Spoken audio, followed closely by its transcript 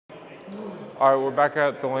All right, we're back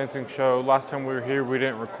at the Lansing show. Last time we were here, we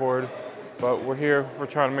didn't record, but we're here. We're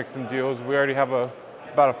trying to make some deals. We already have about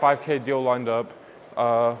a 5K deal lined up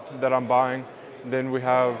that I'm buying. Then we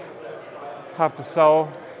have to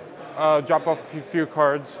sell, drop off a few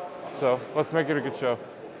cards. So let's make it a good show.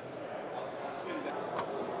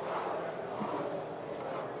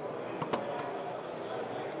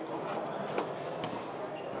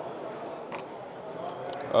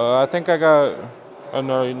 I think I got.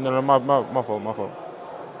 No, my fault.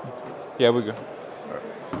 Yeah, we good.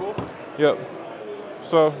 Cool. Yep.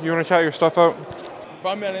 So you want to shout your stuff out?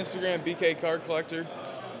 Find me on Instagram, BK Card Collector.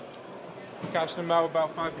 Cashing them out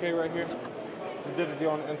about 5K right here. We did a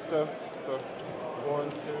deal on Insta. So 1,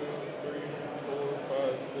 2, 3, 4,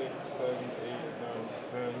 5, 6, 7, 8, 9,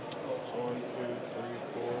 10. 1, 2, 3,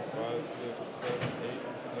 4, 5, 6, 7, 8,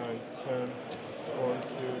 9, 10. 1,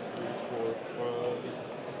 2, 3, 4, 5.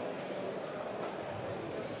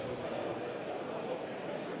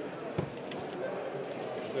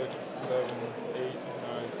 6, 7, 8,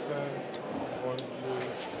 9, 10. 1, 2,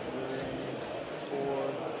 3, 4,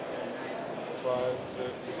 5,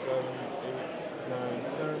 6, 7, 8, 9,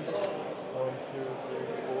 10. 1, 2, 3,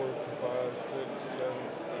 4, 5, 6, 7,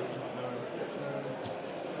 8, 9, 10.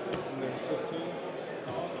 And then 15.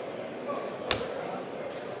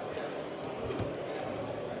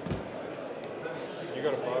 You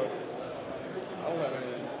got a 5? I don't have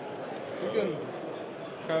anything. You can.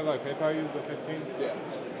 Kind of like PayPal you the 15? Yeah.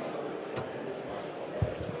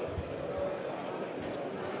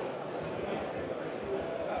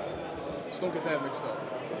 Just don't get that mixed up.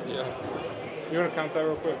 Yeah. You want to count that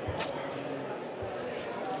real quick?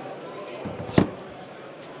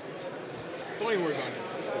 Don't even worry about it.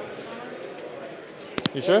 It's cool.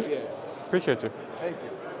 You sure? Yeah. Appreciate you. Thank you.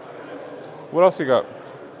 What else you got?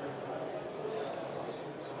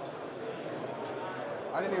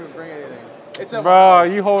 I didn't even bring anything. It's at my Bro, house.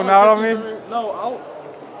 you holding I'm out on 15 me? No,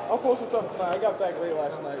 I'll post what's up tonight. I got back late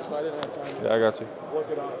last night, so I didn't have time to Yeah, I got you. look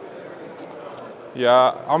it up.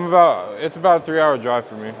 Yeah, it's about a 3-hour drive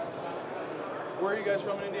for me. Where are you guys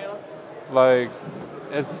from in Indiana? Like,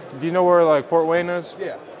 do you know where like Fort Wayne is?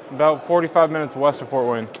 Yeah. About 45 minutes west of Fort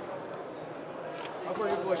Wayne. How far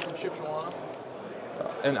are you like from Shipshawana?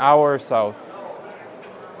 An hour south.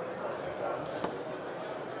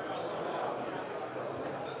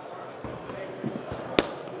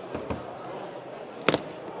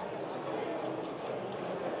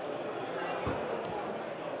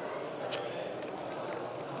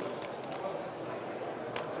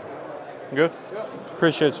 Good? Yeah.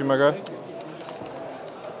 Appreciate you, my guy. Thank you.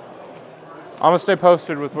 I'm gonna stay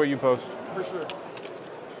posted with what you post. For sure.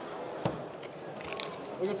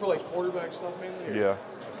 Looking for like quarterback stuff mainly? Or?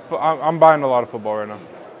 Yeah. I'm buying a lot of football right now.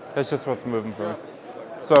 That's just what's moving for me.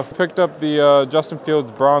 So picked up the Justin Fields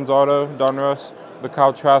bronze auto, Donruss, the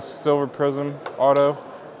Kyle Trask silver prism auto,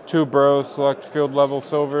 2 Bro select field level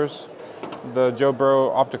silvers, the Joe Burrow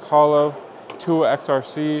optic hollow, 2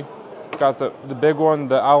 XRC, got the big one,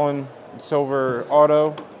 the Allen silver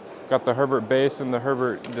auto, got the Herbert base and the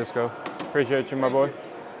Herbert disco. Appreciate you, my boy.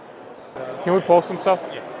 Can we post some stuff?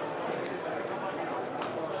 Yeah.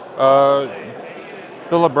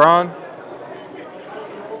 The LeBron,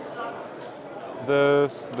 the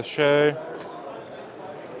Shea,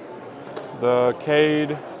 the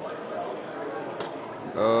Cade,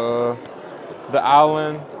 the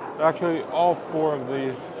Allen. Actually, all 4 of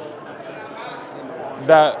these.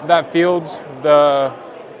 That Fields, the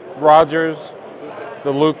Rodgers,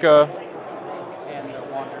 the Luka, And the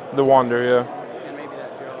Wander. the Wander, yeah. And maybe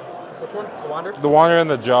that Joe. Which one? The Wander? The Wander and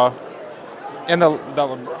the Jaw. And that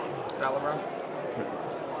LeBron. That LeBron?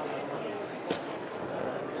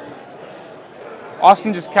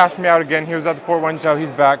 Austin just cashed me out again. He was at the Fort Wayne show.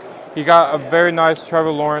 He's back. He got a very nice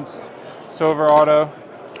Trevor Lawrence silver auto.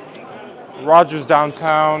 Rodgers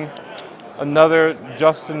downtown. Another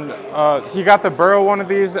Justin. He got the Burrow one of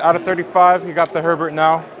these out of 35. He got the Herbert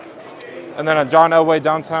now. And then a John Elway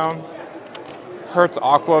downtown. Hertz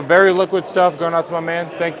Aqua. Very liquid stuff going out to my man.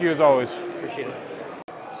 Thank you as always. Appreciate it.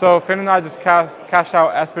 So Finn and I just cashed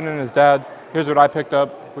out Espen and his dad. Here's what I picked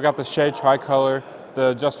up. We got the Shea Tricolor,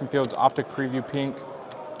 the Justin Fields Optic Preview Pink,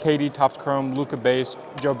 KD Topps Chrome, Luka base,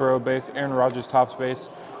 Joe Burrow base, Aaron Rodgers Topps base,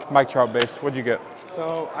 Mike Trout base. What'd you get?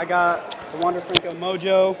 So I got the Wander Franco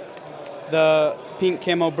Mojo, the pink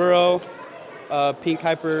Camo Burrow, pink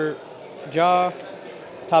Hyper Jaw,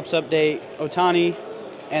 Topps Update Otani,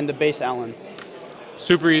 and the base Allen.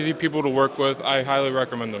 Super easy people to work with. I highly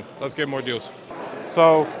recommend them. Let's get more deals.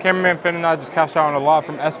 So cameraman Finn and I just cashed out on a lot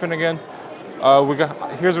from Espen again.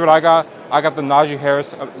 Here's what I got. I got the Najee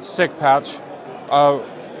Harris sick patch.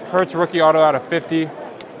 Hertz rookie auto out of 50.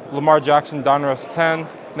 Lamar Jackson Donruss 10.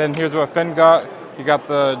 Then here's what Finn got. You got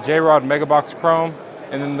the J-Rod Megabox Chrome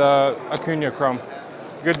and then the Acuna Chrome.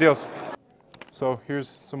 Good deals. So here's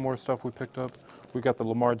some more stuff we picked up. We got the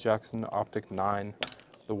Lamar Jackson Optic 9,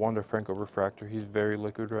 the Wander Franco Refractor. He's very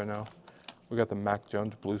liquid right now. We got the Mac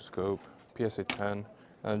Jones Blue Scope, PSA 10,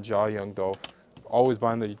 and Ja Young Dolph. Always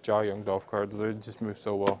buying the Ja Young Dolph cards. They just move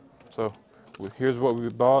so well. So here's what we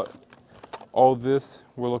bought. All this,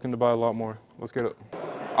 we're looking to buy a lot more. Let's get it.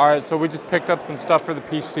 All right, so we just picked up some stuff for the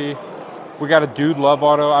PC. We got a Dude Love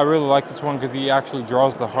auto. I really like this one because he actually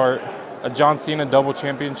draws the heart. A John Cena Double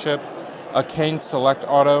Championship, a Kane Select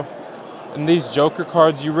auto. And these Joker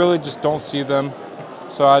cards, you really just don't see them.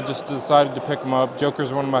 So I just decided to pick them up.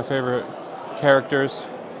 Joker's one of my favorite characters.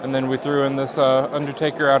 And then we threw in this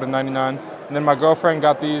Undertaker out of 99. And then my girlfriend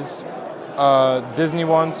got these Disney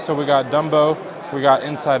ones. So we got Dumbo, we got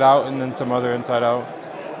Inside Out, and then some other Inside Out.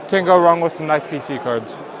 Can't go wrong with some nice PC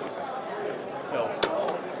cards. Let's go.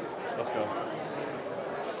 Let's go.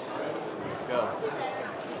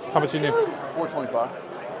 How much you need? 425.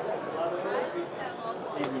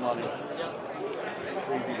 Easy money.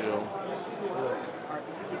 Easy deal.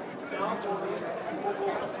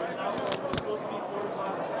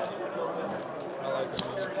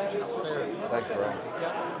 Thanks, bro.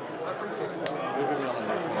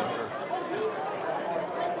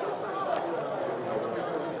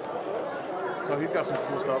 So he's got some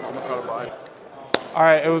cool stuff. I'm gonna try to buy it. All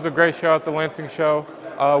right, it was a great show at the Lansing show.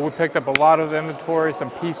 We picked up a lot of inventory,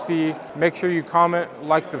 some PC. Make sure you comment,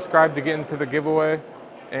 like, subscribe to get into the giveaway.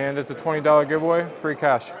 And it's a $20 giveaway, free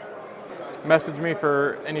cash. Message me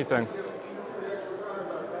for anything.